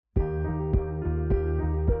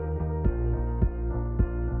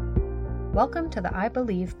Welcome to the I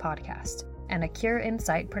Believe podcast, and a Cure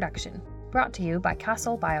Insight production, brought to you by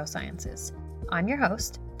Castle Biosciences. I'm your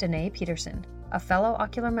host, Danae Peterson, a fellow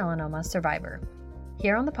ocular melanoma survivor.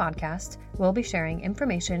 Here on the podcast, we'll be sharing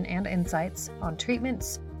information and insights on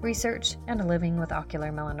treatments, research, and living with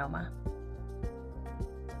ocular melanoma.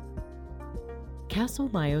 Castle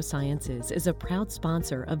Biosciences is a proud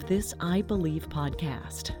sponsor of this I Believe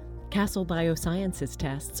podcast. Castle Biosciences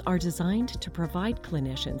tests are designed to provide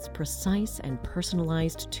clinicians precise and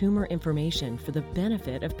personalized tumor information for the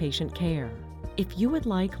benefit of patient care. If you would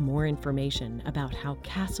like more information about how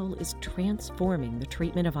Castle is transforming the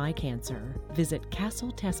treatment of eye cancer, visit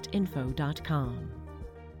castletestinfo.com.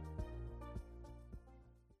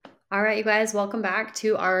 All right, you guys, welcome back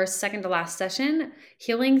to our second to last session,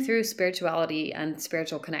 Healing Through Spirituality and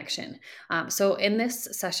Spiritual Connection. So in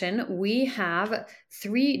this session, we have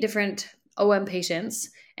three different OM patients,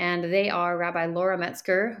 and they are Rabbi Laura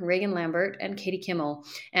Metzger, Reagan Lambert, and Katie Kimmel.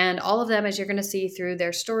 And all of them, as you're going to see through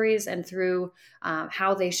their stories and through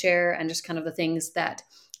how they share and just kind of the things that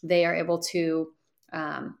they are able to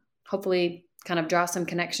hopefully kind of draw some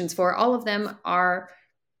connections for, all of them are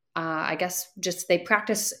just they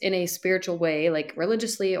practice in a spiritual way, like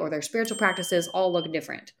religiously, or their spiritual practices all look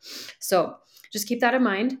different. So just keep that in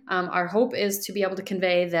mind. Our hope is to be able to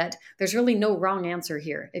convey that there's really no wrong answer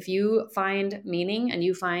here. If you find meaning and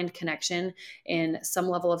you find connection in some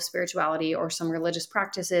level of spirituality or some religious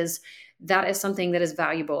practices, that is something that is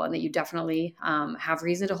valuable and that you definitely have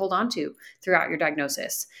reason to hold on to throughout your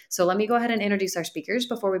diagnosis. So let me go ahead and introduce our speakers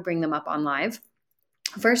before we bring them up on live.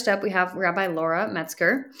 First up, we have Rabbi Laura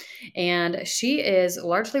Metzger, and she is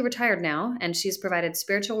largely retired now, and she's provided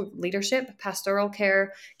spiritual leadership, pastoral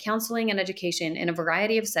care, counseling, and education in a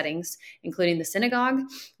variety of settings, including the synagogue,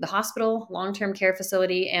 the hospital, long-term care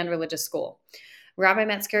facility, and religious school. Rabbi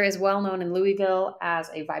Metzger is well known in Louisville as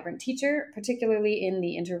a vibrant teacher, particularly in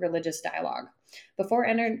the interreligious dialogue. Before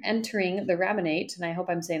entering the rabbinate, and I hope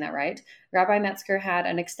I'm saying that right, Rabbi Metzger had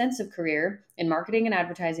an extensive career in marketing and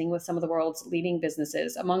advertising with some of the world's leading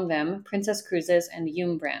businesses, among them Princess Cruises and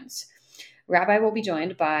Yum Brands. Rabbi will be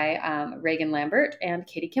joined by Reagan Lambert and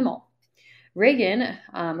Katie Kimmel. Reagan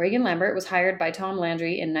Lambert was hired by Tom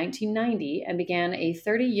Landry in 1990 and began a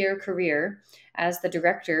 30-year career as the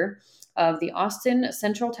director of the Austin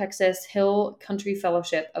Central Texas Hill Country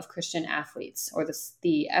Fellowship of Christian Athletes, or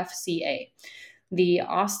the FCA. The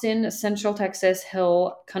Austin Central Texas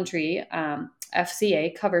Hill Country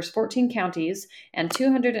FCA covers 14 counties and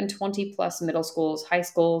 220 plus middle schools, high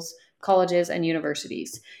schools, colleges, and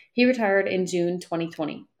universities. He retired in June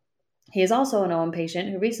 2020. He is also an OM patient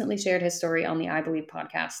who recently shared his story on the I Believe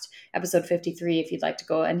podcast, episode 53, if you'd like to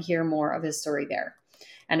go and hear more of his story there.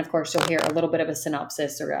 And of course, you'll hear a little bit of a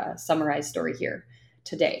synopsis or a summarized story here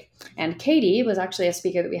today. And Katie was actually a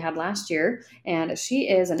speaker that we had last year, and she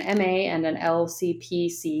is an MA and an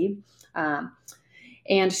LCPC.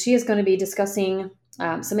 And she is going to be discussing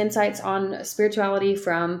some insights on spirituality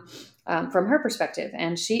from her perspective.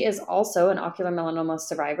 And she is also an ocular melanoma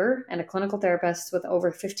survivor and a clinical therapist with over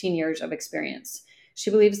 15 years of experience. She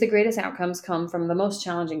believes the greatest outcomes come from the most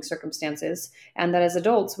challenging circumstances, and that as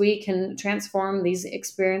adults, we can transform these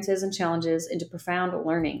experiences and challenges into profound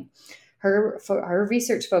learning. Her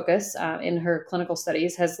research focus in her clinical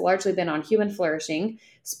studies has largely been on human flourishing,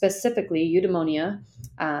 specifically eudaimonia,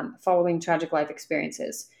 following tragic life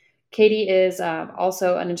experiences. Katie is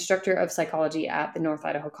also an instructor of psychology at the North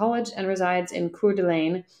Idaho College and resides in Coeur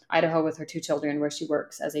d'Alene, Idaho, with her two children, where she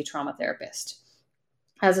works as a trauma therapist.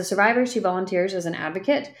 As a survivor, she volunteers as an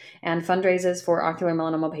advocate and fundraises for ocular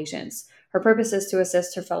melanoma patients. Her purpose is to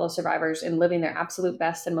assist her fellow survivors in living their absolute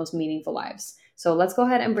best and most meaningful lives. So let's go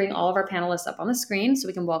ahead and bring all of our panelists up on the screen so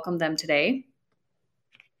we can welcome them today.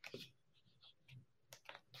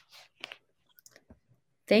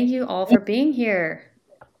 Thank you all for being here.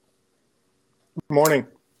 Good morning.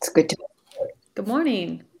 It's good to be here. Good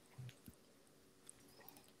morning.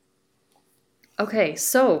 Okay,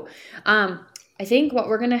 so I think what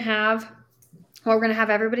we're going to have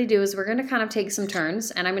everybody do is we're going to kind of take some turns,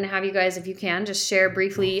 and I'm going to have you guys, if you can, just share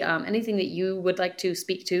briefly anything that you would like to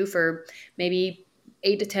speak to for maybe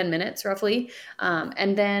 8 to 10 minutes roughly.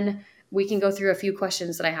 And then we can go through a few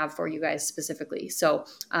questions that I have for you guys specifically. So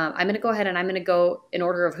I'm going to go ahead and I'm going to go in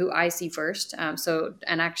order of who I see first. And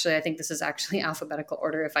actually, I think this is actually alphabetical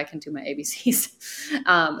order if I can do my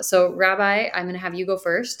ABCs. So Rabbi, I'm going to have you go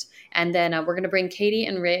first. And then we're going to bring Katie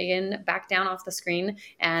and Reagan back down off the screen.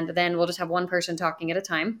 And then we'll just have one person talking at a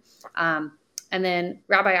time. And then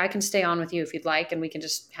Rabbi, I can stay on with you if you'd like, and we can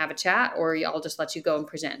just have a chat, or I'll just let you go and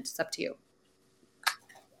present. It's up to you.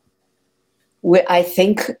 I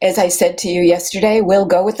think, as I said to you yesterday, we'll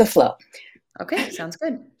go with the flow. Okay, sounds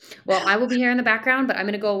good. Well, I will be here in the background, but I'm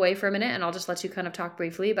going to go away for a minute and I'll just let you kind of talk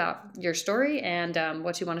briefly about your story and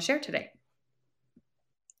what you want to share today.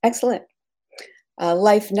 Excellent.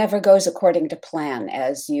 Life never goes according to plan,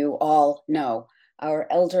 as you all know. Our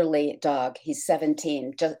elderly dog, he's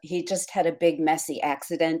 17, he just had a big messy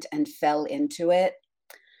accident and fell into it.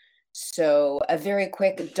 So a very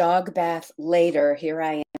quick dog bath later, here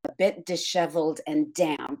I am, a bit disheveled and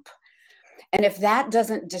damp. And if that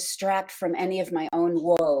doesn't distract from any of my own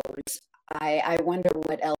woes, I wonder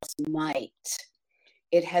what else might.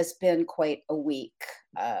 It has been quite a week,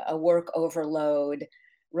 a work overload,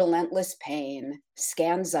 relentless pain,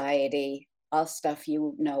 scanxiety, all stuff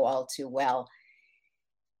you know all too well.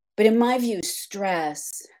 But in my view,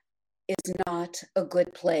 stress is not a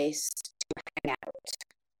good place to hang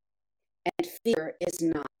out. And fear is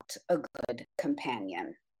not a good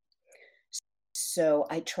companion. So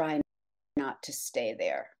I try not to stay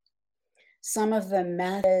there. Some of the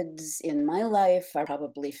methods in my life are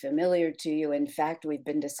probably familiar to you. In fact, we've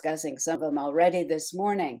been discussing some of them already this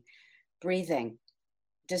morning. Breathing,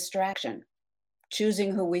 distraction,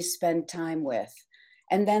 choosing who we spend time with.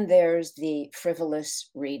 And then there's the frivolous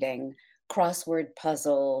reading, crossword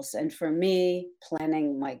puzzles, and for me,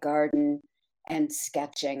 planning my garden and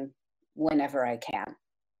sketching whenever I can.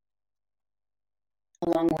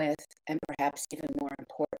 Along with, and perhaps even more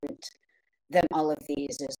important than all of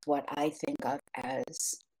these, is what I think of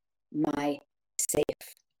as my safe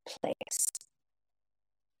place.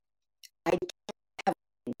 I don't have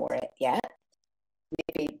a name for it yet.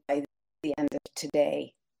 Maybe by the end of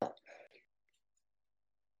today.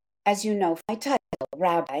 As you know, my title,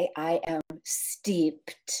 Rabbi, I am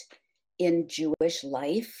steeped in Jewish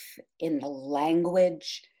life, in the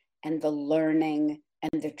language and the learning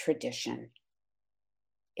and the tradition.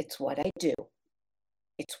 It's what I do.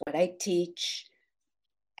 It's what I teach,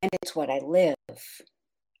 and it's what I live.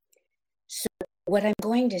 So what I'm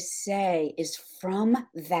going to say is from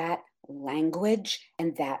that language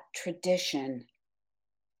and that tradition,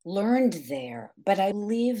 learned there, but I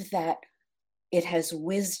believe that it has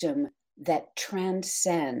wisdom that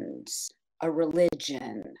transcends a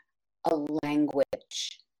religion, a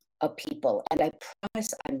language, a people. And I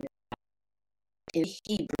promise I'm not in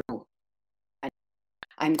Hebrew.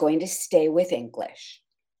 I'm going to stay with English.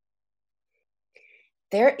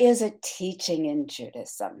 There is a teaching in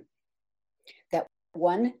Judaism that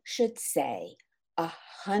one should say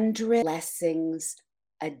 100 blessings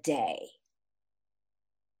a day.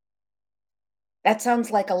 That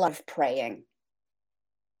sounds like a lot of praying.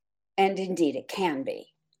 And indeed, it can be.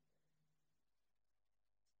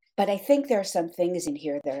 But I think there are some things in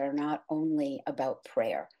here that are not only about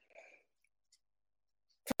prayer.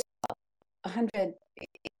 First of all, 100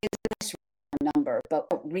 is a nice number, but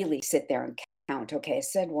really sit there and count. Okay, I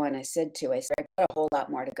said 1, I said 2, I said I've got a whole lot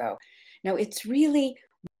more to go. No, it's really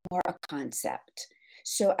more a concept.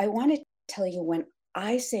 So I want to tell you, when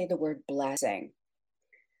I say the word blessing,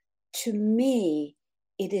 to me,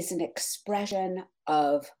 it is an expression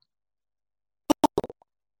of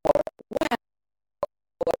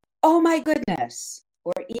oh my goodness,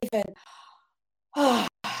 or even, oh,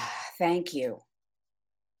 thank you.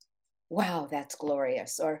 Wow, that's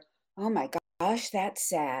glorious. Or, oh my gosh, that's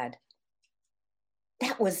sad.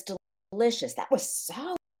 That was delicious. That was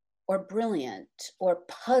so, or brilliant, or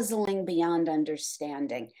puzzling beyond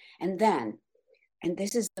understanding. And then, and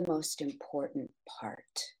this is the most important part,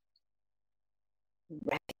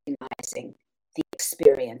 recognizing the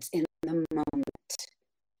experience in the moment.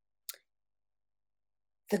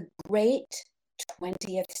 The great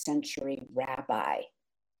 20th century rabbi,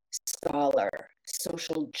 scholar,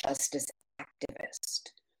 social justice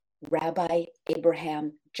activist, Rabbi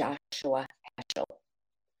Abraham Joshua Heschel,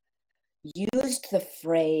 used the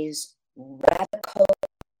phrase radical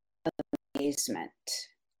amazement.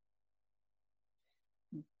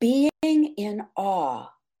 Being in awe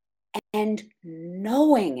and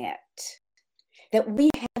knowing it, that we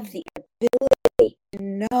have the ability to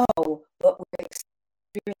know what we're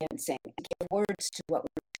experiencing and give words to what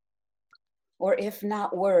we're, or if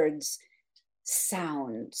not words,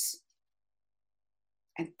 sounds.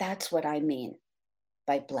 And that's what I mean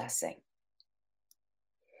by blessing.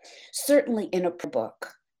 Certainly in a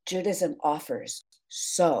book, Judaism offers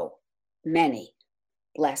so many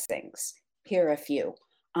blessings. Here are a few.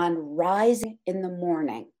 On rising in the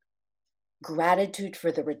morning, gratitude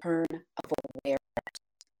for the return of awareness.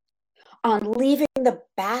 On leaving the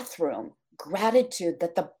bathroom, gratitude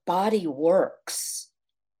that the body works.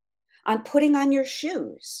 On putting on your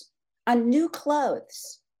shoes, on new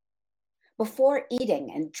clothes. before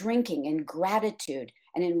eating and drinking in gratitude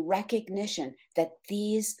and in recognition that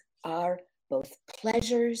these are both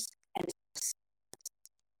pleasures and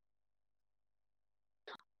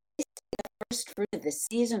first fruit of the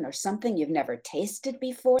season or something you've never tasted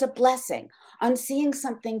before. It's a blessing on seeing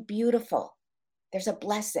something beautiful. There's a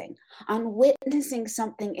blessing on witnessing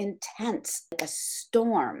something intense, like a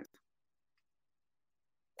storm.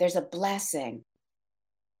 There's a blessing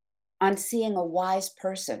on seeing a wise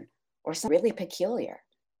person or something really peculiar.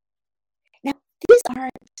 Now, these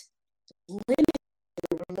aren't limited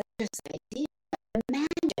to religious ideas.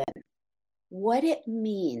 Imagine what it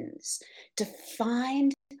means to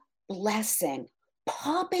find blessing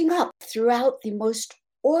popping up throughout the most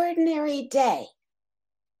ordinary day.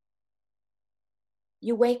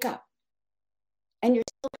 You wake up and you're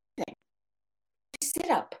still breathing. You sit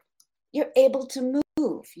up. You're able to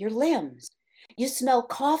move your limbs. You smell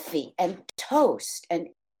coffee and toast. And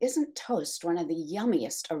isn't toast one of the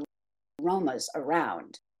yummiest aromas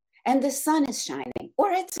around? And the sun is shining, or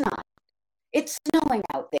it's not. It's snowing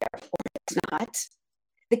out there, or it's not.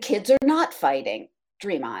 The kids are not fighting.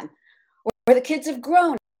 Dream on. Or the kids have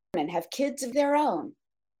grown and have kids of their own.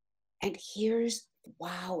 And here's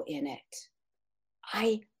wow in it.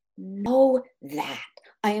 I know that.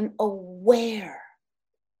 I am aware.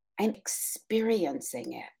 I'm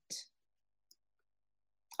experiencing it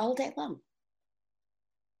all day long.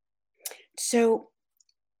 So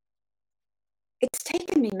it's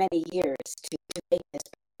taken me many years to make this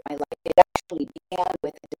part of my life. It actually began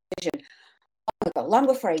with a decision long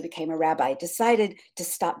before I became a rabbi. I decided to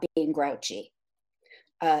stop being grouchy.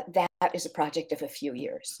 That is a project of a few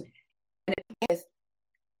years. And it began with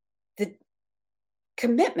the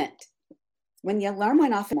commitment, when the alarm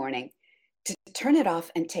went off in the morning, to turn it off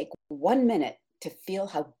and take 1 minute to feel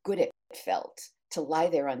how good it felt to lie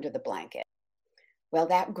there under the blanket. Well,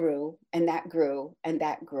 that grew and that grew and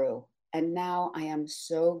that grew. And now I am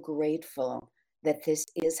so grateful that this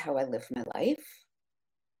is how I live my life.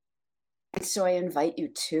 And so I invite you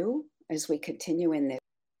too, as we continue in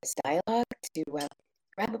this dialogue, to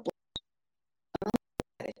grab a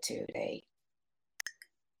gratitude, a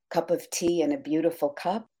cup of tea in a beautiful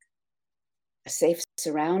cup, a safe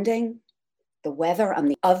surrounding, the weather on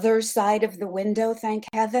the other side of the window, thank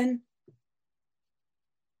heaven.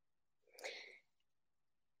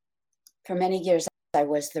 For many years, I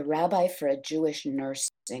was the rabbi for a Jewish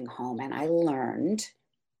nursing home, and I learned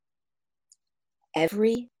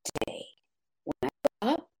every day when I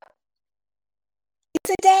got up,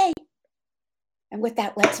 it's a day. And with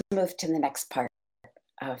that, let's move to the next part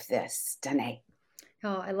of this, Danae.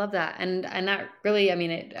 Oh, I love that. And that really, I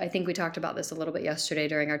mean, I think we talked about this a little bit yesterday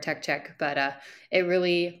during our tech check, but it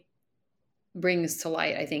really brings to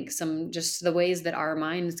light, I think, some just the ways that our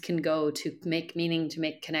minds can go to make meaning, to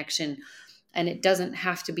make connection. And it doesn't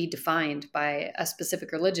have to be defined by a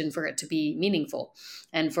specific religion for it to be meaningful.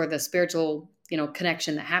 And for the spiritual,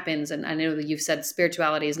 connection that happens. And I know that you've said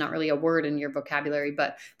spirituality is not really a word in your vocabulary,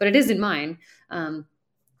 but it is in mine.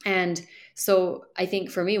 And so I think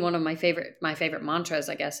for me, one of my favorite mantras,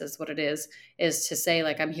 I guess is what it is to say,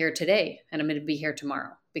 like, I'm here today and I'm going to be here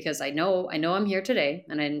tomorrow, because I know I'm here today,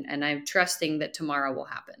 and I'm trusting that tomorrow will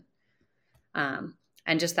happen.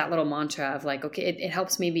 And just that little mantra of like, okay, it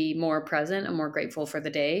helps me be more present and more grateful for the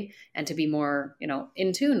day, and to be more,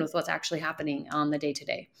 in tune with what's actually happening on the day to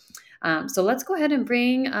day. So let's go ahead and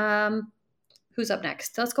bring, who's up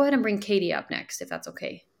next? Let's go ahead and bring Katie up next, if that's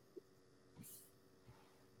okay.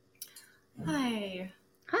 Hi.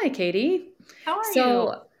 Hi, Katie. How are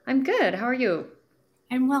you? I'm good. How are you?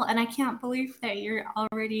 I'm well, and I can't believe that you're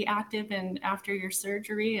already active and after your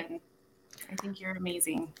surgery, and I think you're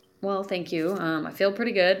amazing. Well, thank you. I feel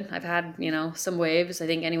pretty good. I've had, some waves. I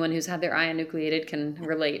think anyone who's had their eye enucleated can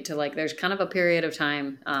relate to, like, there's kind of a period of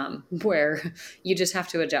time where you just have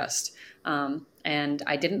to adjust. And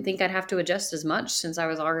I didn't think I'd have to adjust as much, since I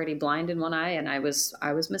was already blind in one eye, and I was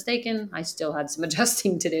mistaken. I still had some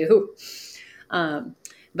adjusting to do.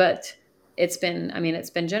 But it's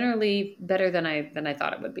been generally better than I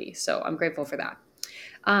thought it would be. So I'm grateful for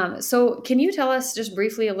that. So can you tell us just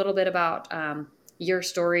briefly a little bit about your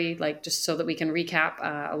story, like, just so that we can recap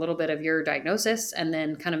a little bit of your diagnosis, and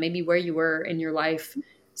then kind of maybe where you were in your life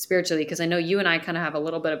spiritually? Because I know you and I kind of have a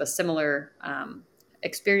little bit of a similar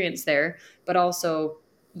experience there, but also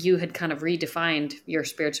you had kind of redefined your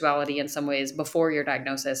spirituality in some ways before your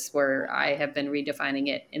diagnosis, where I have been redefining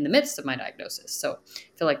it in the midst of my diagnosis. So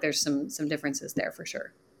I feel like there's some differences there for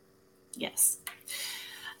sure. Yes.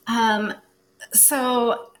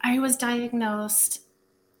 So I was diagnosed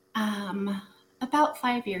about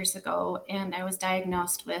 5 years ago, and I was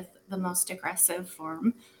diagnosed with the most aggressive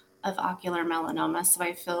form ocular melanoma. So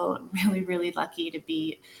I feel really, really lucky to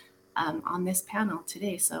be on this panel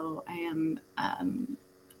today. So I am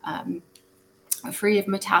free of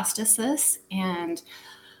metastasis, and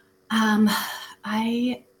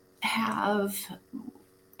I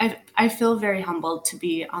feel very humbled to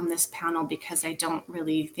be on this panel because I don't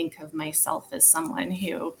really think of myself as someone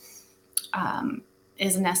who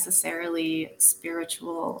is necessarily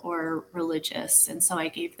spiritual or religious. And so I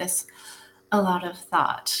gave this a lot of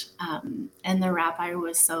thought. And the rabbi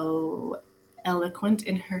was so eloquent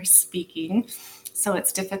in her speaking, so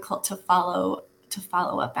it's difficult to follow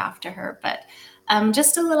up after her. But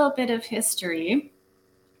just a little bit of history.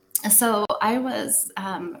 So I was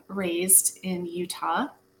raised in Utah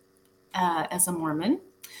as a Mormon,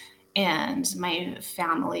 and my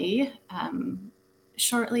family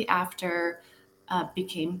shortly after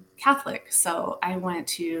became Catholic. So I went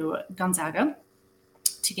to Gonzaga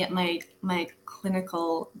to get my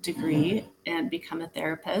clinical degree and become a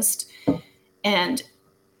therapist. And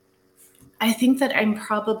I think that I'm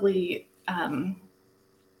probably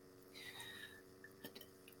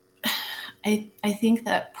I think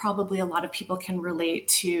that probably a lot of people can relate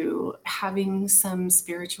to having some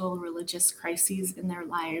spiritual religious crises in their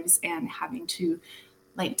lives and having to,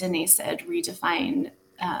 like Danae said, redefine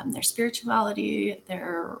their spirituality,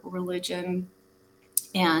 their religion.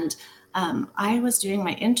 And I was doing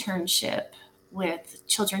my internship with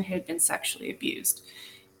children who had been sexually abused.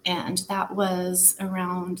 And that was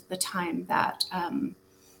around the time that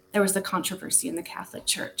there was the controversy in the Catholic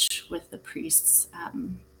Church with the priests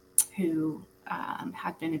who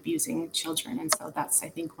had been abusing children. And so that's, I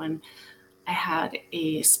think, when I had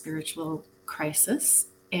a spiritual crisis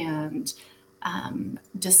and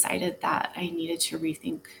decided that I needed to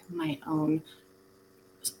rethink my own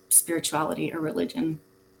spirituality or religion.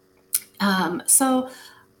 So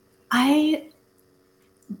I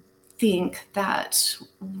think that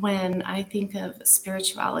when I think of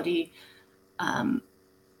spirituality,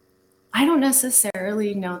 I don't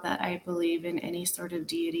necessarily know that I believe in any sort of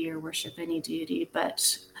deity or worship any deity,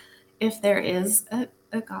 but if there is a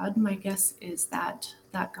God, my guess is that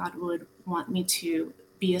God would want me to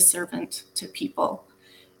be a servant to people.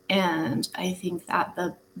 And I think that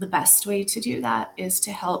the best way to do that is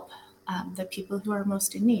to help the people who are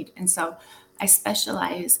most in need. And so I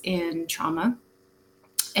specialize in trauma.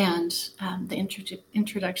 And the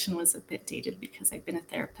introduction was a bit dated because I've been a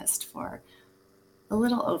therapist for a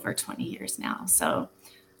little over 20 years now. So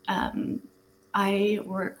I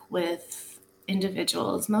work with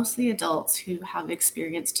individuals, mostly adults, who have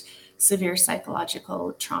experienced severe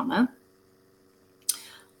psychological trauma.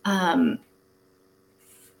 And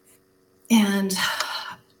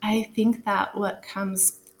I think that what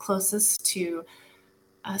comes closest to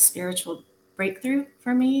a spiritual breakthrough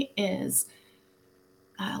for me is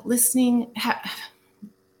listening,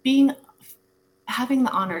 having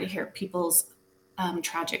the honor to hear people's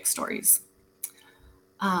tragic stories.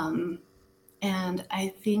 And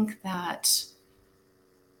I think that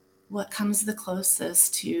what comes the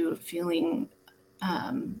closest to feeling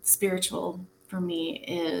spiritual for me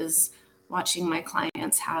is watching my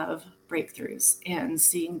clients have breakthroughs and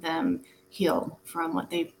seeing them heal from what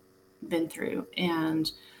they've been through.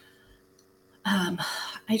 And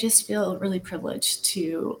I just feel really privileged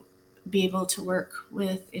to be able to work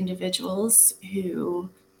with individuals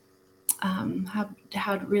who have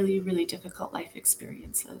had really, really difficult life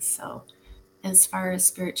experiences. So as far as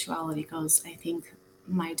spirituality goes, I think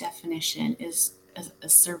my definition is a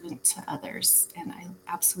servant to others, and I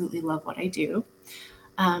absolutely love what I do.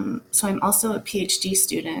 So I'm also a PhD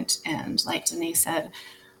student, and like Danae said,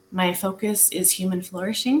 my focus is human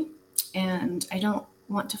flourishing, and I don't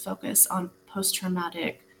want to focus on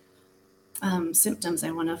post-traumatic symptoms.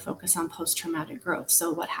 I want to focus on post-traumatic growth.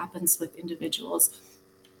 So what happens with individuals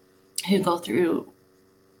who go through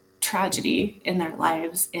tragedy in their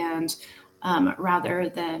lives, and rather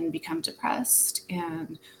than become depressed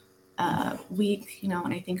and weak,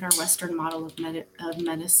 and I think our Western model of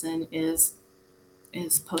medicine is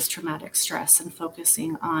post-traumatic stress and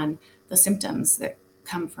focusing on the symptoms that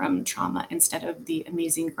come from trauma instead of the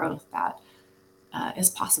amazing growth that is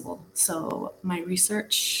possible. So my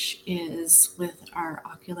research is with our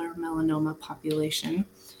ocular melanoma population,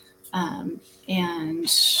 and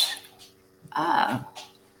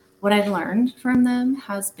what I've learned from them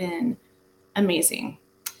has been amazing.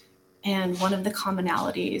 And one of the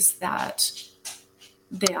commonalities that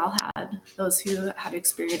they all had, those who had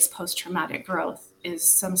experienced post-traumatic growth, is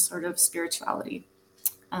some sort of spirituality,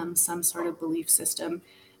 some sort of belief system.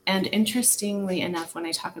 And interestingly enough, when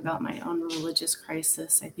I talk about my own religious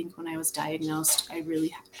crisis, I think when I was diagnosed, I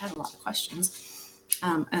really had a lot of questions.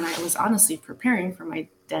 And I was honestly preparing for my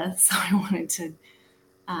death, so I wanted to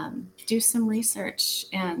do some research.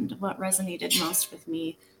 And what resonated most with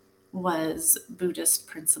me was Buddhist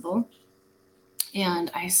principle.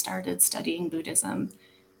 And I started studying Buddhism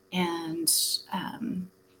and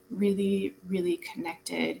really, really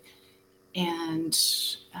connected and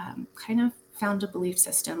kind of found a belief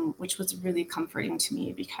system, which was really comforting to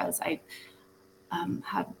me because I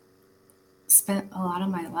had spent a lot of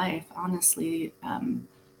my life, honestly,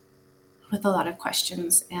 with a lot of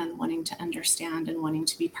questions and wanting to understand and wanting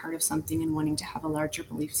to be part of something and wanting to have a larger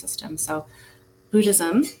belief system. So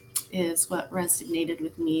Buddhism is what resonated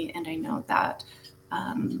with me. And I know that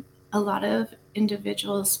a lot of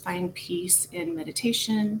individuals find peace in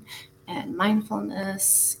meditation and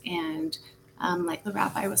mindfulness and like the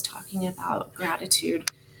rabbi was talking about, gratitude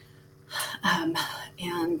and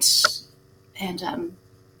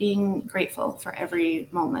being grateful for every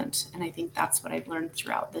moment. And I think that's what I've learned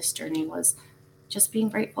throughout this journey was just being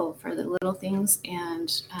grateful for the little things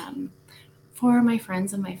and for my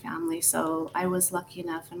friends and my family. So I was lucky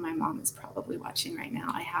enough, and my mom is probably watching right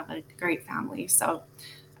now. I have a great family. So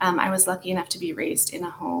I was lucky enough to be raised in a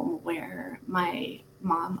home where my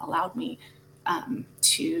mom allowed me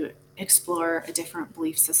to explore a different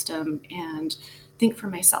belief system and think for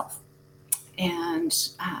myself. And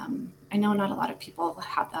I know not a lot of people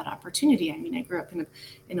have that opportunity. I mean, I grew up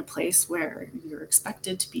in a place where you're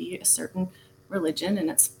expected to be a certain religion and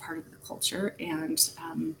it's part of the culture. And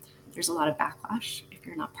there's a lot of backlash if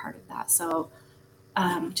you're not part of that. So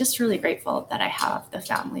just really grateful that I have the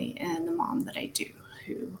family and the mom that I do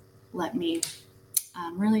who let me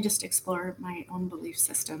really just explore my own belief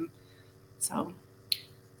system. So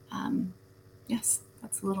yes,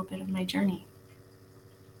 that's a little bit of my journey.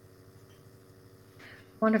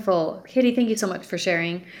 Wonderful. Katie, thank you so much for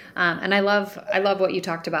sharing. And I love what you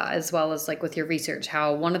talked about as well as like with your research,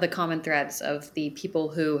 how one of the common threads of the people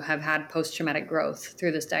who have had post-traumatic growth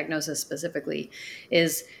through this diagnosis specifically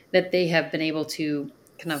is that they have been able to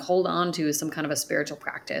kind of hold on to some kind of a spiritual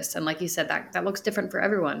practice. And like you said, that looks different for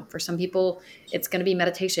everyone. For some people, it's going to be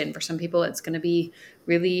meditation. For some people, it's going to be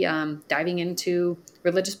really diving into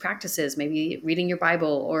religious practices, maybe reading your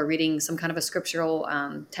Bible or reading some kind of a scriptural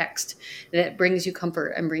text that brings you comfort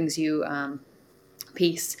and brings you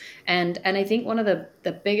peace. And I think one of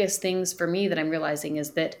the biggest things for me that I'm realizing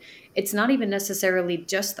is that it's not even necessarily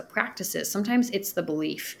just the practices. Sometimes it's the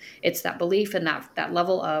belief. It's that belief and that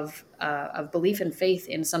level of belief and faith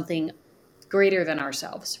in something greater than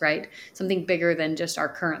ourselves, right? Something bigger than just our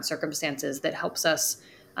current circumstances that helps us,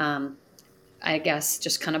 I guess,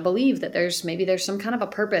 just kind of believe that there's some kind of a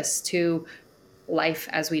purpose to life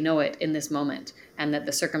as we know it in this moment, and that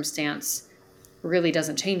the circumstance really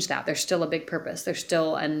doesn't change that. There's still a big purpose. There's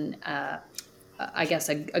still I guess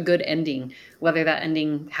a good ending, whether that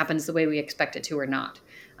ending happens the way we expect it to or not.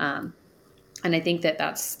 And I think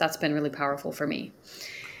that's been really powerful for me.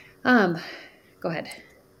 Go ahead.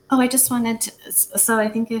 Oh, I just wanted to, so I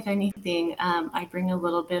think if anything, I bring a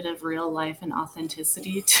little bit of real life and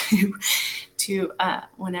authenticity to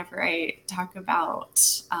whenever I talk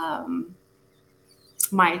about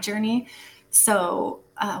my journey. So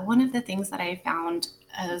one of the things that I found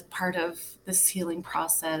as part of this healing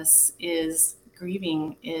process is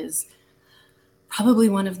grieving is probably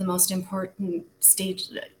one of the most important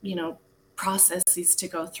processes to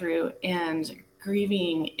go through. And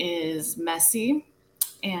grieving is messy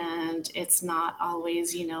and it's not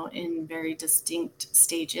always, in very distinct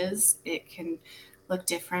stages. It can look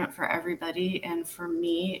different for everybody. And for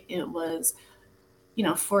me, it was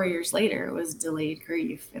 4 years later, it was delayed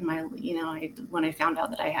grief. And when I found out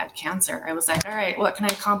that I had cancer, I was like, all right, what can I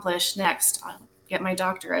accomplish next? I'll get my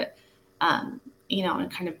doctorate, and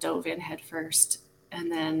kind of dove in head first.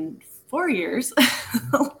 And then 4 years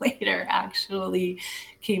later, actually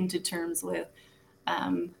came to terms with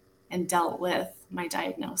and dealt with my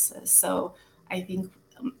diagnosis. So I think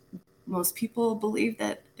most people believe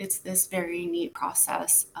that it's this very neat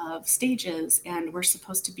process of stages and we're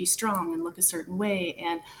supposed to be strong and look a certain way.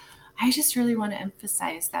 And I just really want to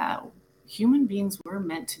emphasize that human beings were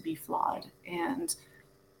meant to be flawed. And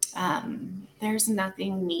there's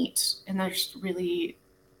nothing neat and there's really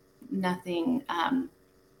nothing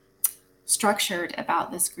structured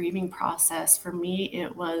about this grieving process. For me,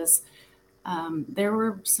 it was, there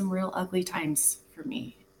were some real ugly times for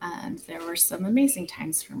me. And there were some amazing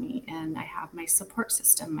times for me. And I have my support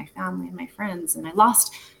system, my family, and my friends. And I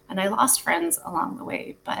lost friends along the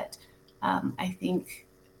way. But I think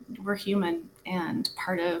we're human, and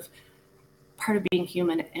part of being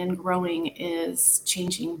human and growing is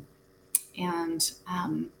changing and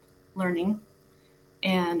learning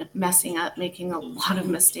and messing up, making a lot of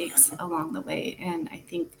mistakes along the way. And I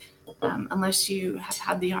think unless you have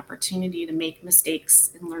had the opportunity to make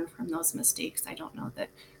mistakes and learn from those mistakes, I don't know that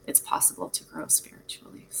it's possible to grow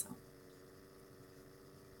spiritually. So.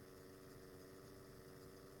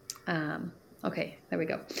 Okay, there we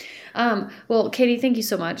go. Well, Katie, thank you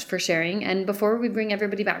so much for sharing. And before we bring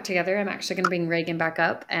everybody back together, I'm actually going to bring Reagan back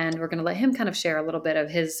up, and we're going to let him kind of share a little bit of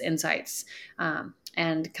his insights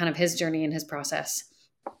and kind of his journey and his process.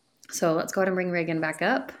 So let's go ahead and bring Reagan back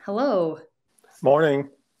up. Hello. Morning.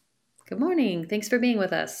 Good morning. Thanks for being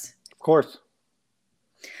with us. Of course.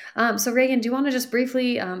 So Reagan, do you want to just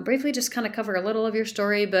briefly just kind of cover a little of your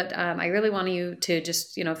story? But I really want you to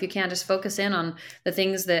just, if you can, just focus in on the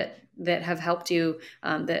things that have helped you,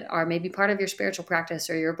 that are maybe part of your spiritual practice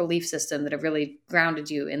or your belief system that have really grounded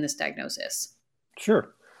you in this diagnosis.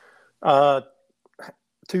 Sure.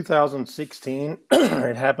 2016,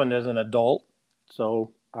 it happened as an adult.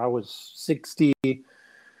 So I was 62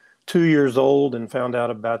 years old and found out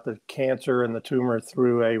about the cancer and the tumor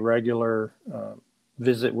through a regular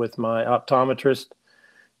visit with my optometrist.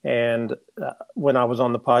 And when I was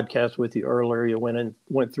on the podcast with you earlier, you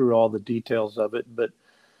went through all the details of it, but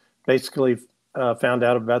basically found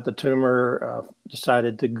out about the tumor,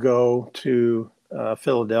 decided to go to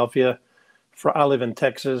Philadelphia. I live in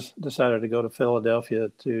Texas, decided to go to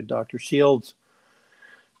Philadelphia to Dr. Shields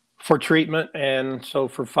for treatment. And so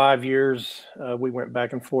for 5 years, we went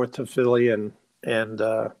back and forth to Philly and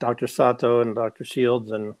Dr. Sato and Dr.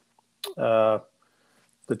 Shields, and the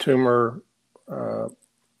tumor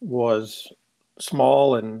was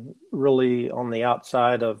small and really on the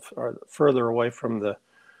outside of, or further away from the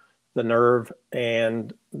nerve.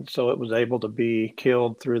 And so it was able to be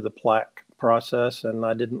killed through the plaque process, and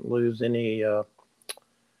I didn't lose any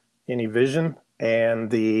vision. And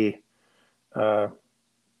the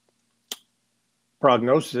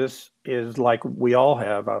prognosis is like we all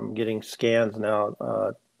have. I'm getting scans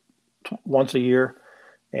now once a year,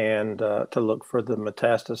 and to look for the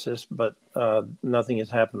metastasis, but nothing has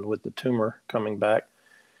happened with the tumor coming back.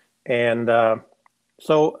 And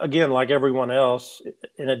so again, like everyone else,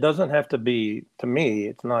 and it doesn't have to be, to me,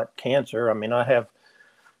 it's not cancer. I mean, I've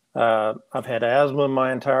had asthma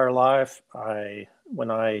my entire life. When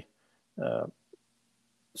I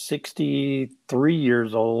 63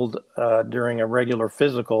 years old, during a regular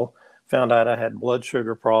physical, found out I had blood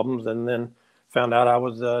sugar problems, and then found out I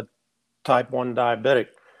was a type 1 diabetic.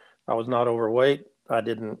 I was not overweight. I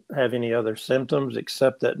didn't have any other symptoms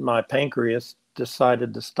except that my pancreas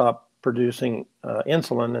decided to stop producing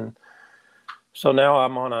insulin. And so now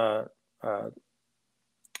I'm on a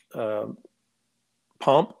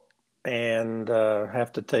pump and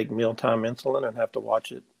have to take mealtime insulin and have to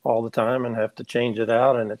watch it all the time and have to change it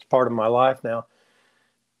out. And it's part of my life now.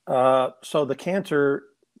 So the cancer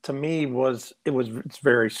to me it's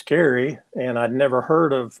very scary. And I'd never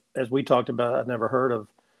heard of, as we talked about, I'd never heard of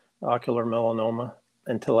ocular melanoma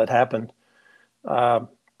until it happened.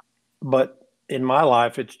 But in my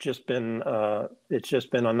life, it's just been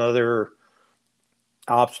another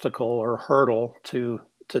obstacle or hurdle to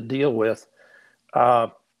deal with.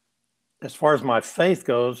 As far as my faith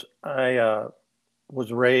goes, I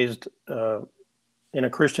was raised in a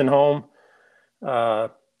Christian home. I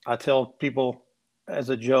tell people as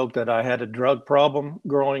a joke that I had a drug problem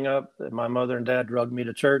growing up, that my mother and dad drugged me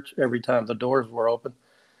to church every time the doors were open.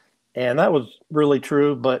 And that was really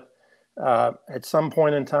true. But at some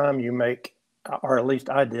point in time, you make, or at least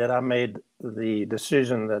I did, I made the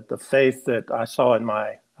decision that the faith that I saw in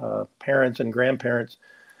my parents and grandparents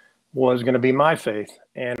was going to be my faith.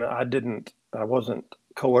 And I wasn't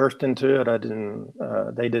coerced into it.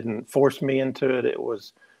 They didn't force me into it. It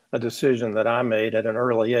was a decision that I made at an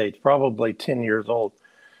early age, probably 10 years old.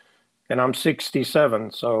 And I'm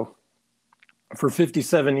 67. So for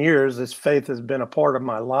 57 years, this faith has been a part of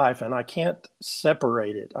my life, and I can't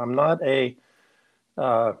separate it. I'm not a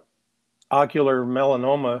ocular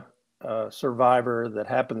melanoma survivor that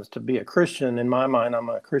happens to be a Christian. In my mind, I'm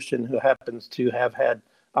a Christian who happens to have had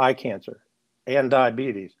eye cancer and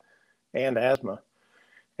diabetes and asthma.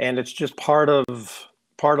 And it's just part of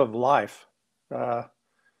life.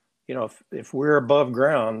 If we're above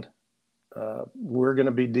ground, we're going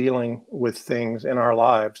to be dealing with things in our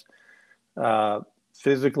lives,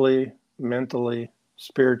 physically, mentally,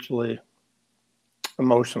 spiritually,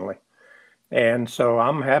 emotionally. And so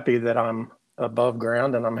I'm happy that I'm above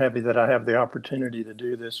ground, and I'm happy that I have the opportunity to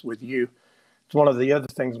do this with you. It's one of the other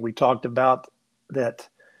things we talked about, that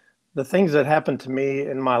the things that happened to me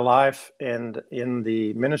in my life and in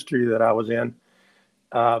the ministry that I was in,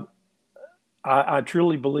 I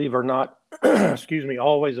truly believe are not,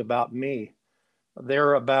 always about me.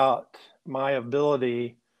 They're about my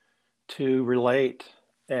ability to relate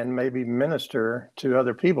and maybe minister to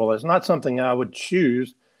other people. It's not something I would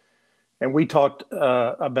choose. And we talked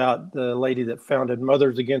about the lady that founded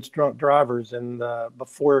Mothers Against Drunk Drivers. And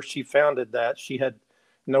before she founded that, she had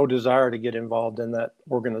no desire to get involved in that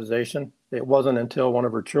organization. It wasn't until one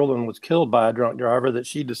of her children was killed by a drunk driver that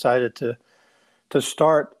she decided to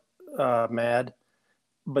start MAD.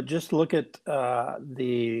 But just look at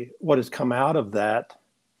what has come out of that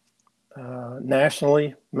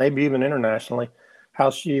nationally, maybe even internationally,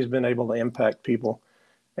 how she's been able to impact people.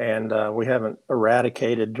 And we haven't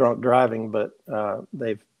eradicated drunk driving, but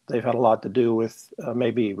they've had a lot to do with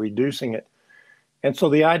maybe reducing it. And so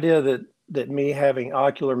the idea that me having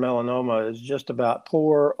ocular melanoma is just about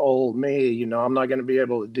poor old me, I'm not going to be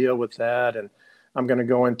able to deal with that, and I'm going to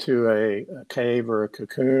go into a cave or a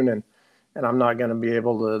cocoon, and I'm not going to be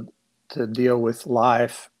able to deal with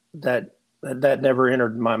life. That never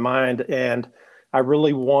entered my mind, and I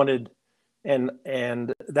really wanted.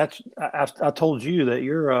 And that's I told you that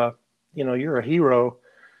you're a hero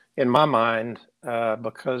in my mind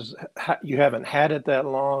because you haven't had it that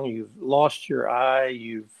long. You've lost your eye.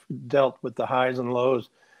 You've dealt with the highs and lows,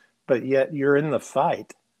 but yet you're in the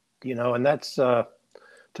fight. And that's to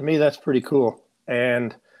me that's pretty cool.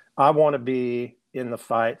 And I want to be in the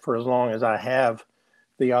fight for as long as I have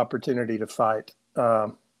the opportunity to fight.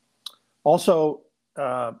 Also.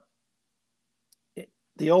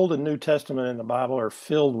 The Old and New Testament in the Bible are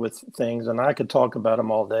filled with things, and I could talk about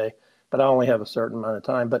them all day, but I only have a certain amount of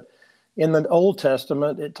time. But in the Old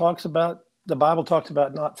Testament, the Bible talks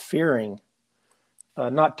about not fearing,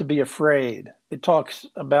 not to be afraid. It talks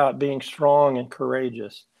about being strong and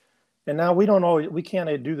courageous. And now we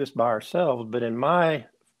can't do this by ourselves, but in my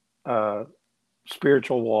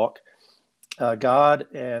spiritual walk, God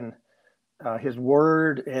and His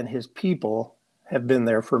Word and His people have been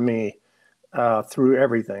there for me. Through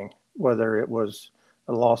everything, whether it was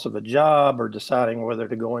the loss of a job or deciding whether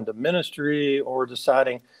to go into ministry or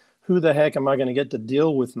deciding who the heck am I going to get to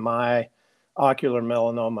deal with my ocular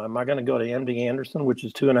melanoma? Am I going to go to MD Anderson, which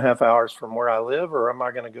is 2.5 hours from where I live, or am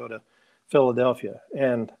I going to go to Philadelphia?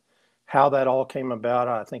 And how that all came about,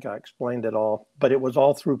 I think I explained it all, but it was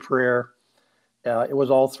all through prayer. It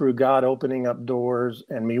was all through God opening up doors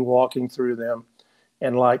and me walking through them.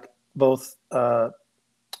 And like both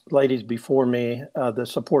ladies before me, the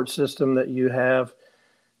support system that you have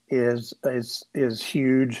is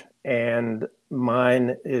huge, and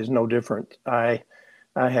mine is no different. I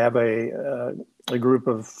have a group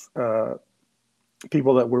of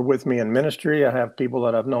people that were with me in ministry. I have people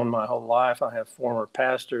that I've known my whole life. I have former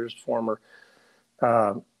pastors, former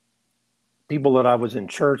people that I was in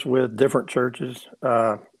church with, different churches,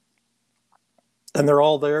 and they're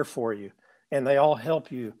all there for you, and they all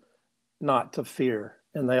help you not to fear.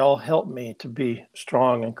 And they all help me to be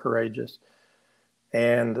strong and courageous.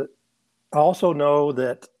 And I also know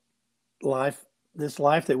that this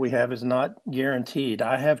life that we have is not guaranteed.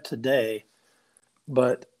 I have today,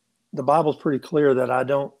 but the Bible's pretty clear that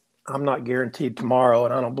I'm not guaranteed tomorrow,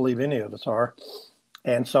 and I don't believe any of us are.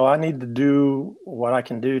 And so I need to do what I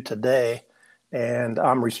can do today, and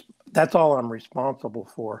that's all I'm responsible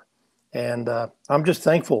for. And I'm just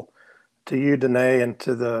thankful to you, Danae, and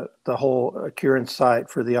to the whole Current site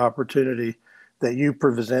for the opportunity that you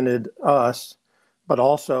presented us, but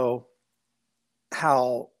also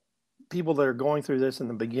how people that are going through this in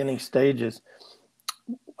the beginning stages,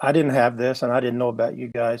 I didn't have this and I didn't know about you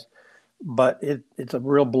guys, but it's a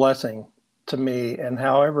real blessing to me. And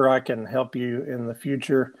however I can help you in the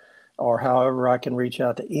future, or however I can reach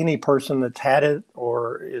out to any person that's had it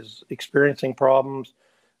or is experiencing problems,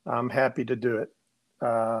 I'm happy to do it.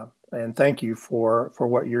 And thank you for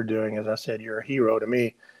what you're doing. As I said, you're a hero to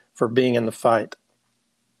me for being in the fight.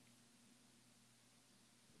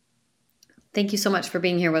 Thank you so much for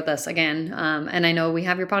being here with us again. And I know we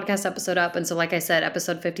have your podcast episode up. And so like I said,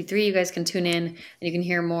 episode 53, you guys can tune in and you can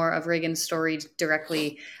hear more of Reagan's story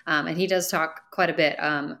directly. And he does talk quite a bit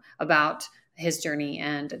about his journey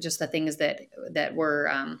and just the things that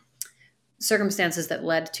were circumstances that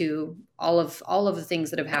led to all of the things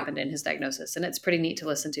that have happened in his diagnosis. And it's pretty neat to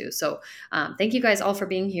listen to. So thank you guys all for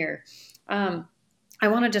being here. I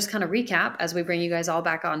want to just kind of recap as we bring you guys all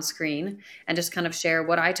back on screen and just kind of share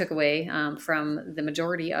what I took away from the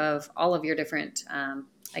majority of all of your different,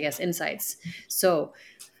 insights. So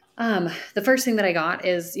the first thing that I got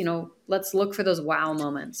is, let's look for those wow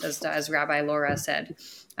moments, as Rabbi Laura said.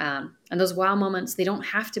 And those wow moments, they don't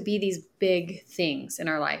have to be these big things in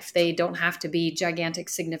our life. They don't have to be gigantic,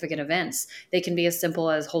 significant events. They can be as simple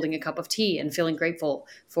as holding a cup of tea and feeling grateful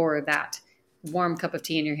for that. warm cup of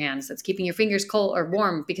tea in your hands that's keeping your fingers cold or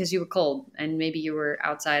warm because you were cold, and maybe you were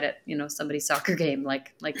outside at, somebody's soccer game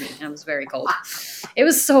like me. I was very cold. It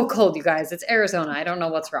was so cold, you guys. It's Arizona. I don't know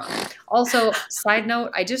what's wrong. Also, side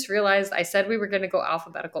note, I just realized I said we were going to go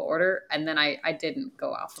alphabetical order, and then I didn't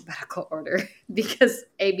go alphabetical order because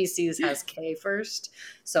ABC's has K first.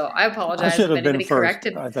 So I apologize. I should if have been anybody first,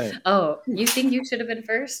 corrected. I think. Oh, you think you should have been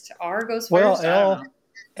first? R goes Well, first? I don't know.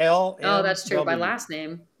 L. Oh, that's true. By W. last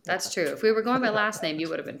name. That's true. If we were going by last name, you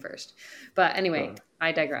would have been first. But anyway,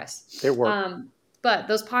 I digress. It worked. But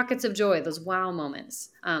those pockets of joy, those wow moments,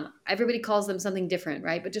 everybody calls them something different,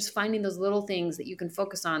 right? But just finding those little things that you can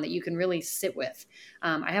focus on, that you can really sit with.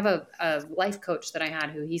 I have a life coach that I had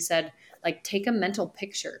who he said, like, take a mental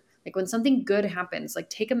picture. Like when something good happens, like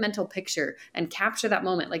take a mental picture and capture that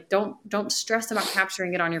moment. Like don't stress about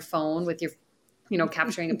capturing it on your phone with your,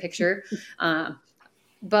 capturing a picture.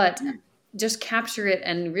 But just capture it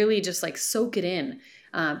and really just like soak it in,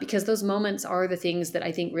 because those moments are the things that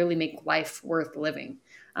I think really make life worth living.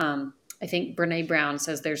 I think Brene Brown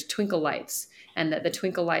says there's twinkle lights, and that the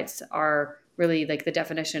twinkle lights are really like the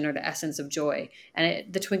definition or the essence of joy.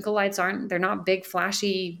 And the twinkle lights they're not big,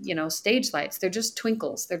 flashy, stage lights. They're just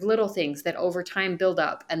twinkles. They're little things that over time build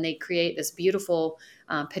up, and they create this beautiful,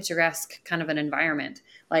 picturesque kind of an environment,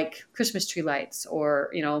 like Christmas tree lights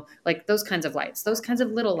or, like those kinds of lights, those kinds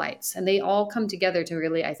of little lights. And they all come together to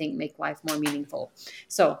really, I think, make life more meaningful.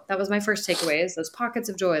 So that was my first takeaway, is those pockets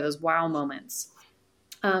of joy, those wow moments.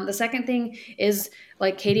 The second thing is,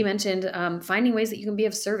 like Katie mentioned, finding ways that you can be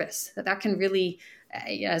of service, that can really,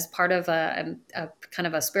 as part of a kind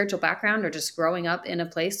of a spiritual background, or just growing up in a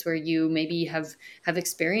place where you maybe have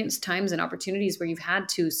experienced times and opportunities where you've had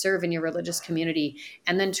to serve in your religious community,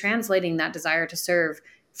 and then translating that desire to serve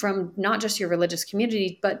from not just your religious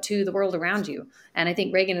community, but to the world around you. And I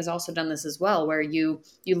think Reagan has also done this as well, where you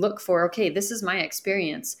look for, okay, this is my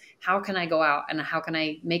experience. How can I go out and how can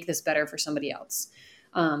I make this better for somebody else?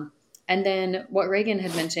 And then what Reagan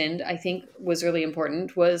had mentioned, I think was really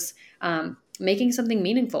important, was making something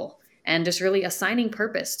meaningful and just really assigning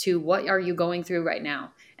purpose to what are you going through right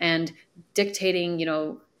now, and dictating,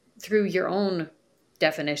 through your own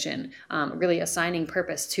definition, really assigning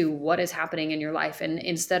purpose to what is happening in your life. And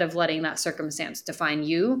instead of letting that circumstance define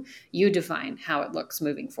you, you define how it looks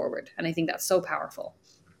moving forward. And I think that's so powerful.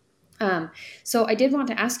 So I did want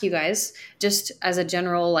to ask you guys, just as a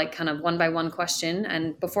general, like kind of one by one question.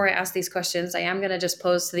 And before I ask these questions, I am going to just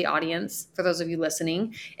pose to the audience, for those of you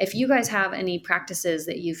listening, if you guys have any practices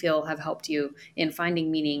that you feel have helped you in finding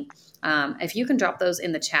meaning, if you can drop those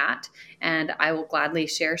in the chat, and I will gladly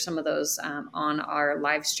share some of those on our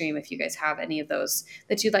live stream. If you guys have any of those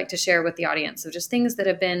that you'd like to share with the audience, so just things that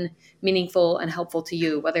have been meaningful and helpful to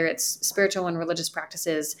you, whether it's spiritual and religious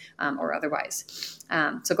practices or otherwise.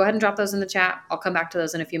 So go ahead and drop those in the chat. I'll come back to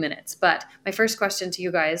those in a few minutes. But my first question to you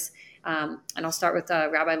guys, and I'll start with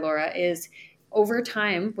Rabbi Laura, is, over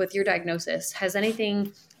time with your diagnosis, has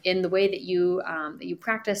anything in the way that you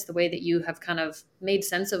practice, the way that you have kind of made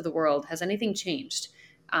sense of the world, has anything changed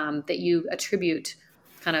that you attribute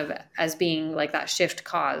kind of as being like that shift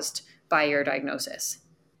caused by your diagnosis?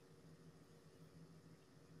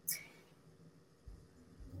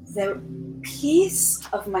 The piece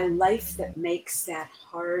of my life that makes that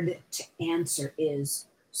hard to answer is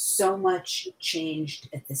so much changed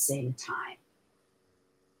at the same time.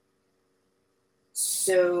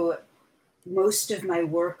 So most of my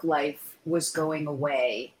work life was going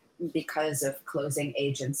away because of closing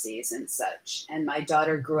agencies and such. And my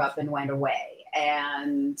daughter grew up and went away.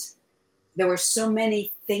 And there were so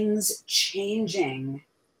many things changing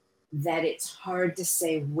that it's hard to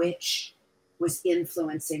say which was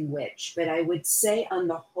influencing which. But I would say on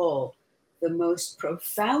the whole, the most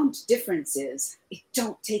profound difference is I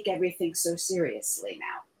don't take everything so seriously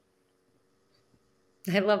now.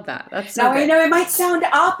 I love that. That's so now, good. I know it might sound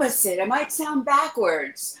opposite. It might sound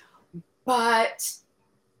backwards. But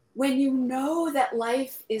when you know that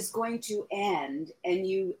life is going to end and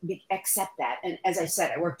you accept that, and as I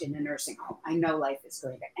said, I worked in a nursing home. I know life is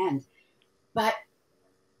going to end. But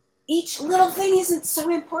each little thing isn't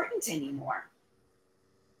so important anymore.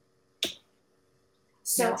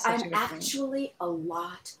 So I'm actually a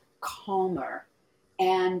lot calmer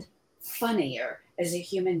and funnier as a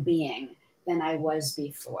human being than I was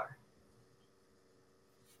before.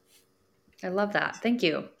 I love that. Thank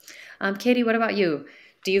you. Katie, what about you?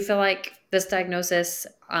 do you feel like this diagnosis,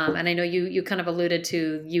 and I know you kind of alluded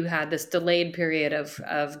to, you had this delayed period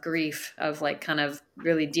of grief, of like kind of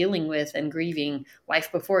really dealing with and grieving life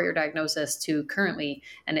before your diagnosis to currently,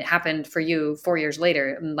 and it happened for you 4 years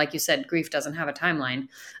later. And like you said, grief doesn't have a timeline.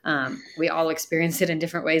 We all experience it in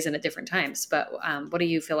different ways and at different times. But what do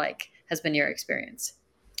you feel like has been your experience?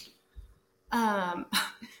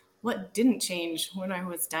 What didn't change when I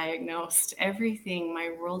was diagnosed? Everything,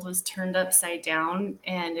 my world was turned upside down,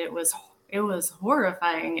 and it was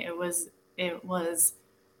horrifying. It was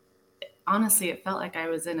honestly, it felt like I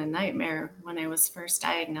was in a nightmare when I was first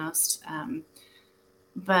diagnosed.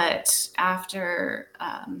 But after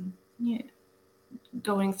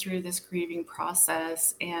going through this grieving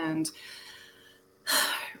process and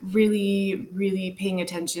really, really paying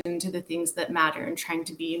attention to the things that matter and trying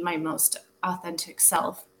to be my most authentic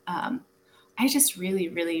self, I just really,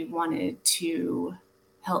 really wanted to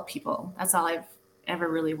help people. That's all I've ever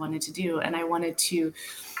really wanted to do. And I wanted to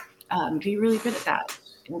be really good at that.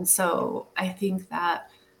 And so I think that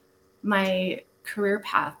my career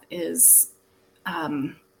path is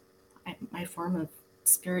my form of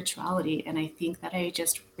spirituality. And I think that I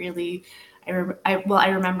just really, I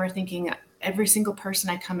remember thinking every single person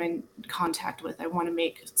I come in contact with, I want to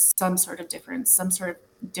make some sort of difference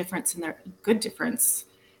in their good difference,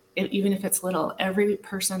 even if it's little, every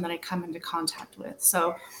person that I come into contact with.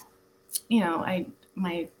 So,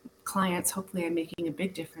 my clients, hopefully I'm making a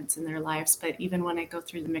big difference in their lives. But even when I go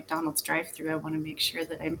through the McDonald's drive-through, I want to make sure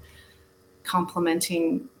that I'm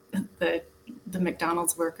complimenting the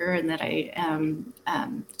McDonald's worker, and that I am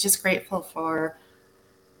just grateful for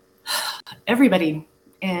everybody,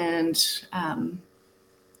 and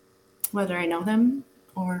whether I know them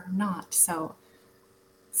or not. So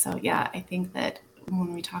yeah, I think that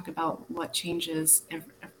when we talk about what changes,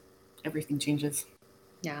 everything changes.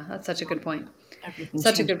 Yeah, that's such a good point.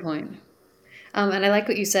 Such a good point. And I like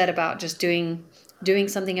what you said about just doing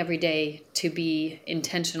something every day to be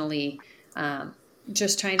intentionally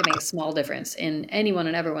just trying to make a small difference in anyone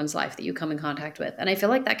and everyone's life that you come in contact with. And I feel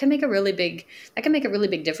like that can make a really big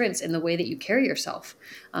difference in the way that you carry yourself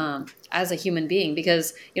as a human being.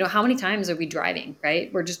 Because, how many times are we driving,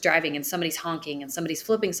 right? We're just driving and somebody's honking and somebody's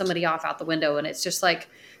flipping somebody off out the window. And it's just like,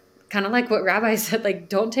 kind of like what Rabbi said, like,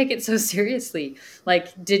 don't take it so seriously.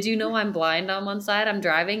 Like, did you know I'm blind on one side? I'm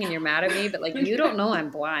driving and you're mad at me, but like, you don't know I'm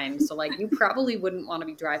blind. So like, you probably wouldn't want to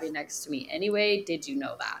be driving next to me anyway. Did you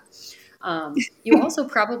know that? You also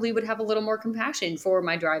probably would have a little more compassion for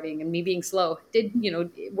my driving and me being slow.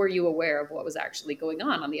 Were you aware of what was actually going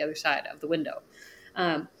on the other side of the window?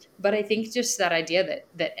 But I think just that idea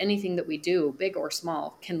that anything that we do, big or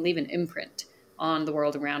small, can leave an imprint on the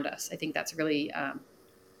world around us. I think that's really,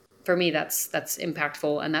 for me, that's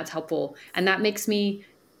impactful and that's helpful. And that makes me,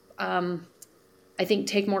 I think,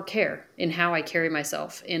 take more care in how I carry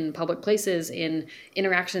myself in public places, in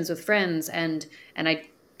interactions with friends. And I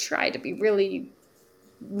try to be really,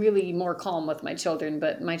 really more calm with my children,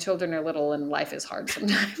 but my children are little and life is hard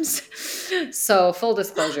sometimes. So full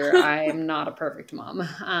disclosure, I am not a perfect mom.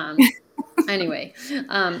 Anyway.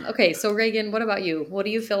 Okay. So Reagan, what about you? What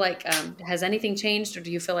do you feel like, has anything changed, or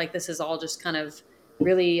do you feel like this is all just kind of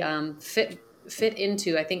really fit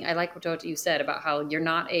into, I think I like what you said about how you're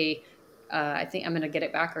not I think I'm going to get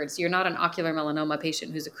it backwards. You're not an ocular melanoma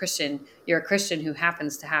patient who's a Christian. You're a Christian who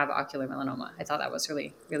happens to have ocular melanoma. I thought that was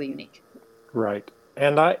really, really unique. Right.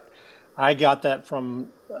 And I got that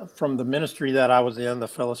from the ministry that I was in, the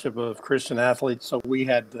Fellowship of Christian Athletes. So we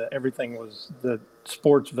had everything was the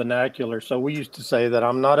sports vernacular. So we used to say that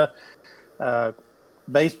I'm not a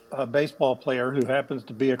baseball player who happens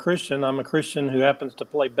to be a Christian. I'm a Christian who happens to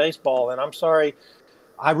play baseball. And I'm sorry,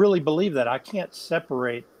 I really believe that I can't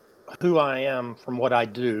separate who I am from what I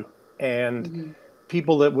do. And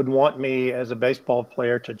people that would want me as a baseball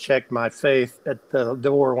player to check my faith at the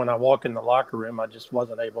door when I walk in the locker room, I just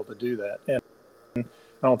wasn't able to do that. And I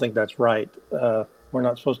don't think that's right. We're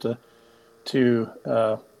not supposed to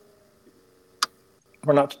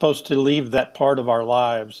leave that part of our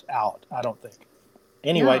lives out, I don't think.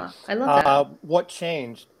 Anyway, yeah, I love that. What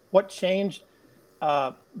changed?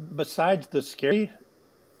 Besides the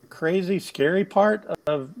crazy, scary part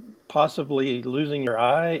of possibly losing your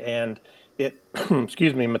eye and it,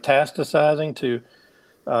 metastasizing to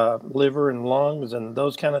liver and lungs and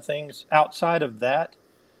those kind of things. Outside of that,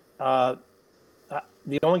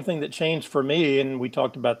 the only thing that changed for me, and we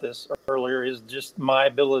talked about this earlier, is just my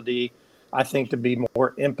ability, I think, to be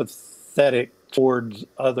more empathetic towards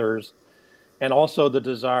others, and also the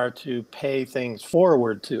desire to pay things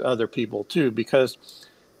forward to other people too, because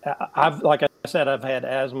like I said, I've had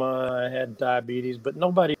asthma, I had diabetes, but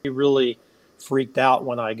nobody really freaked out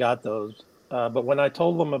when I got those. But when I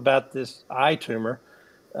told them about this eye tumor,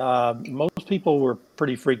 most people were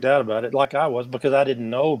pretty freaked out about it, like I was, because I didn't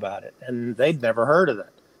know about it, and they'd never heard of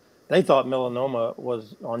that. They thought melanoma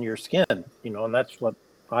was on your skin, and that's what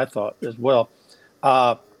I thought as well.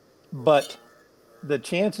 But the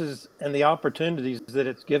chances and the opportunities that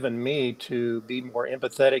it's given me to be more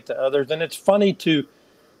empathetic to others, and it's funny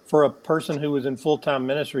for a person who was in full-time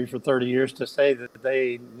ministry for 30 years to say that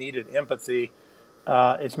they needed empathy.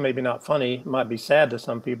 It's maybe not funny, it might be sad to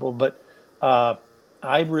some people, but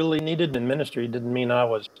I really needed in ministry. It didn't mean I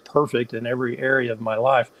was perfect in every area of my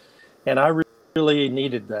life. And I really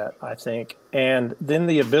needed that, I think. And then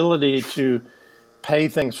the ability to pay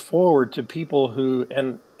things forward to people who,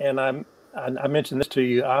 and I mentioned this to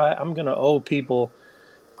you, I'm going to owe people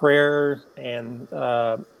prayers and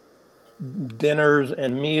dinners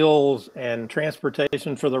and meals and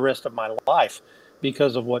transportation for the rest of my life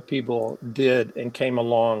because of what people did and came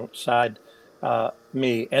alongside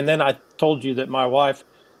me. And then I told you that my wife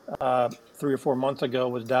 3 or 4 months ago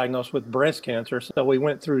was diagnosed with breast cancer. So we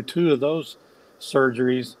went through 2 of those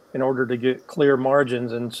surgeries in order to get clear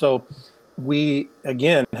margins. And so we,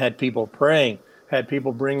 again, had people praying, had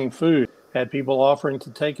people bringing food, had people offering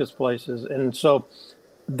to take us places. And so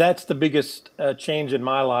that's the biggest change in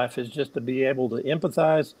my life, is just to be able to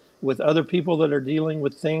empathize with other people that are dealing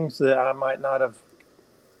with things that I might not have,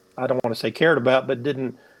 I don't want to say cared about, but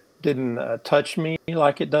didn't touch me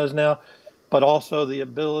like it does now, but also the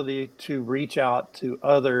ability to reach out to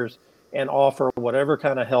others and offer whatever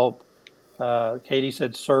kind of help. Katie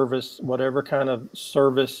said service, whatever kind of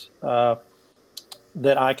service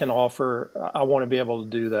that I can offer. I want to be able to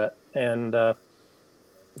do that. And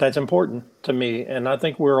that's important to me. And I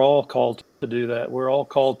think we're all called to do that. We're all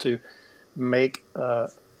called to make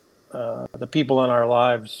the people in our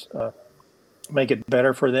lives, make it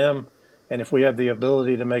better for them. And if we have the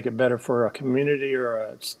ability to make it better for a community or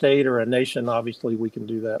a state or a nation, obviously we can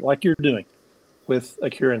do that, like you're doing with A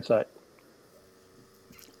Cure in Sight.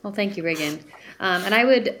 Well, thank you, Reagan. And I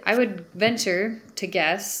would venture to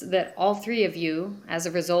guess that all 3 of you, as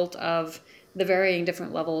a result of the varying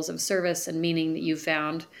different levels of service and meaning that you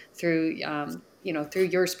found through, through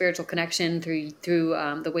your spiritual connection, through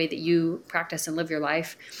the way that you practice and live your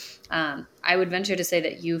life, I would venture to say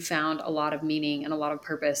that you found a lot of meaning and a lot of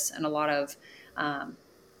purpose and a lot of,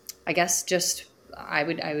 I guess, just I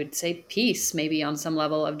would say peace, maybe on some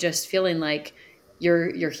level, of just feeling like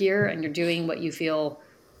you're here and you're doing what you feel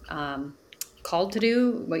called to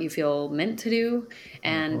do, what you feel meant to do,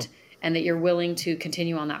 and that you're willing to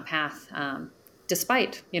continue on that path,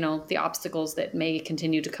 despite, the obstacles that may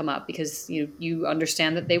continue to come up, because you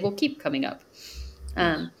understand that they will keep coming up.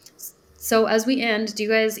 So as we end,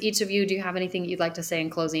 each of you, do you have anything you'd like to say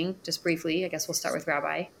in closing, just briefly? I guess we'll start with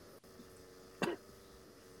Rabbi.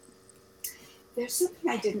 There's something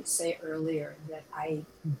I didn't say earlier that I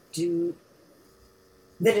do,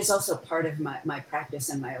 that is also part of my practice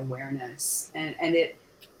and my awareness. And it,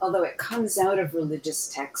 although it comes out of religious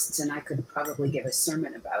texts, and I could probably give a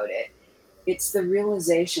sermon about it, it's the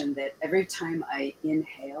realization that every time I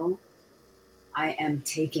inhale, I am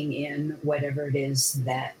taking in whatever it is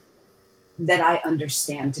that I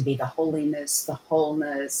understand to be the holiness, the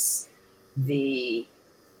wholeness, the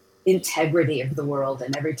integrity of the world.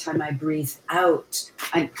 And every time I breathe out,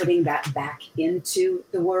 I'm putting that back into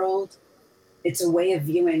the world. It's a way of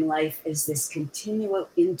viewing life as this continual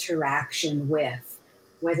interaction with,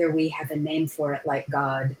 whether we have a name for it like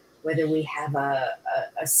God, whether we have a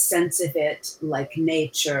sense of it like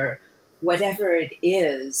nature, whatever it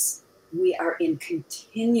is, we are in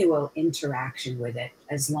continual interaction with it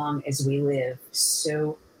as long as we live.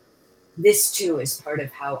 So this too is part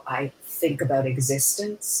of how I think about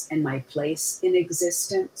existence and my place in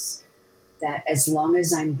existence, that as long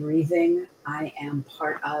as I'm breathing, I am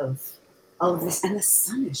part of all of this. And the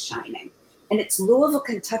sun is shining. And it's Louisville,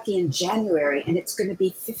 Kentucky in January, and it's going to be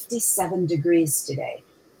 57 degrees today,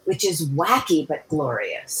 which is wacky but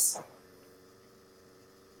glorious.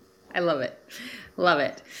 I love it. Love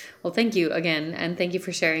it. Well, thank you again. And thank you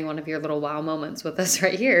for sharing one of your little wow moments with us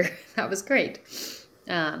right here. That was great.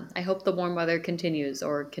 I hope the warm weather continues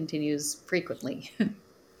frequently.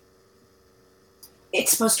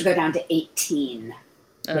 It's supposed to go down to 18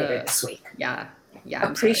 later this week. Yeah.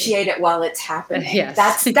 Appreciate it while it's happening. Yes.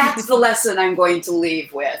 That's the lesson I'm going to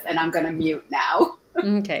leave with, and I'm going to mute now.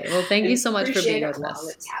 Okay. Well, thank you so much for being with us. While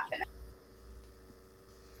it's happening.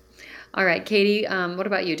 All right, Katie, what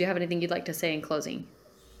about you? Do you have anything you'd like to say in closing?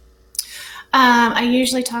 I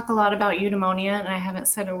usually talk a lot about eudaimonia, and I haven't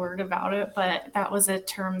said a word about it, but that was a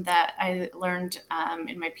term that I learned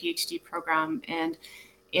in my PhD program, and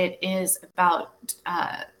it is about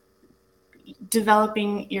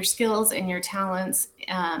developing your skills and your talents,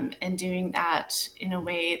 and doing that in a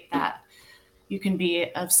way that you can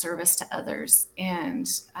be of service to others. And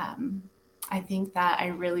I think that I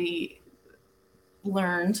really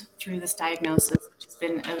learned through this diagnosis, which has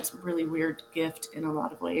been a really weird gift in a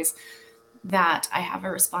lot of ways, that I have a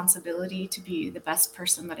responsibility to be the best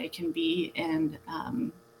person that I can be. And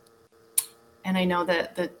I know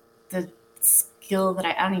that the skill that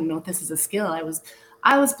I don't even know if this is a skill. I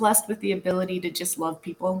was blessed with the ability to just love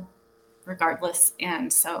people regardless.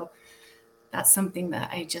 And so that's something that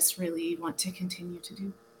I just really want to continue to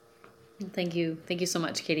do. Thank you. Thank you so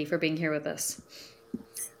much, Katie, for being here with us.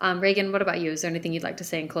 Reagan, what about you? Is there anything you'd like to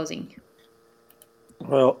say in closing?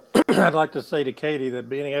 Well, I'd like to say to Katie that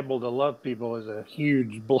being able to love people is a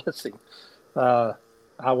huge blessing. I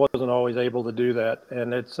wasn't always able to do that,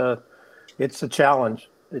 and it's a challenge.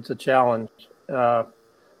 It's a challenge.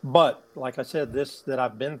 But like I said, this that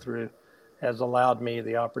I've been through has allowed me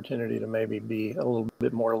the opportunity to maybe be a little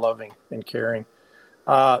bit more loving and caring.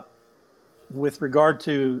 With regard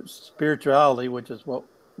to spirituality, which is what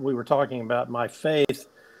we were talking about, my faith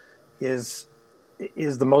is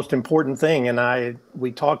the most important thing. And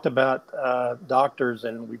we talked about doctors,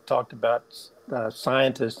 and we talked about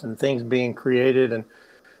scientists and things being created. And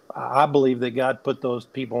I believe that God put those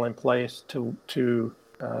people in place to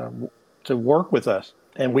work with us.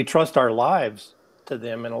 And we trust our lives to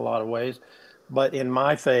them in a lot of ways. But in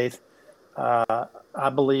my faith, I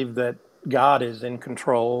believe that God is in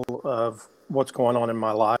control of what's going on in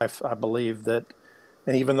my life. I believe that,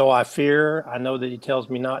 and even though I fear, I know that He tells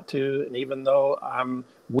me not to. And even though I'm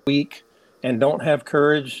weak and don't have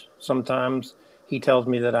courage, sometimes He tells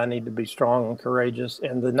me that I need to be strong and courageous.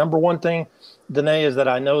 And the number one thing, Danae, is that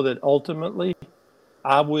I know that ultimately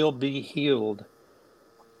I will be healed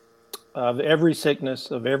of every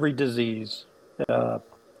sickness, of every disease,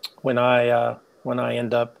 when I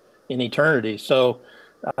end up in eternity. So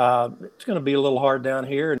it's going to be a little hard down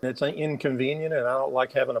here, and it's inconvenient, and I don't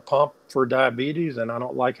like having a pump for diabetes, and I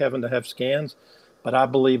don't like having to have scans. But I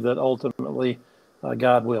believe that ultimately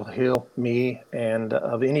God will heal me and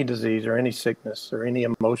of any disease or any sickness or any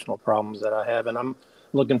emotional problems that I have, and I'm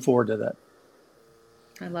looking forward to that.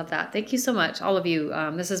 I love that. Thank you so much, all of you.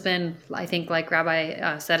 This has been, I think, like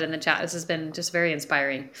Rabbi said in the chat, this has been just very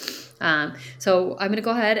inspiring. So I'm going to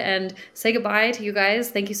go ahead and say goodbye to you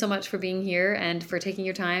guys. Thank you so much for being here and for taking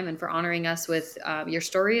your time and for honoring us with your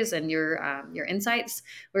stories and your insights.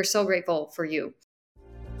 We're so grateful for you.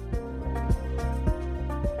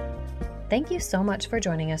 Thank you so much for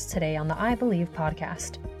joining us today on the I Believe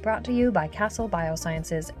podcast, brought to you by Castle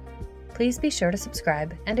Biosciences. Please be sure to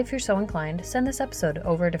subscribe, and if you're so inclined, send this episode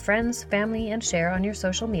over to friends, family, and share on your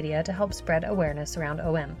social media to help spread awareness around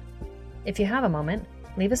OM. If you have a moment,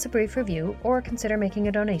 leave us a brief review or consider making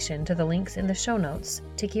a donation to the links in the show notes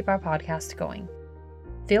to keep our podcast going.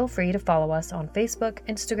 Feel free to follow us on Facebook,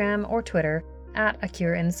 Instagram, or Twitter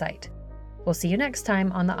 @AcureInsight. We'll see you next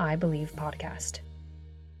time on the I Believe podcast.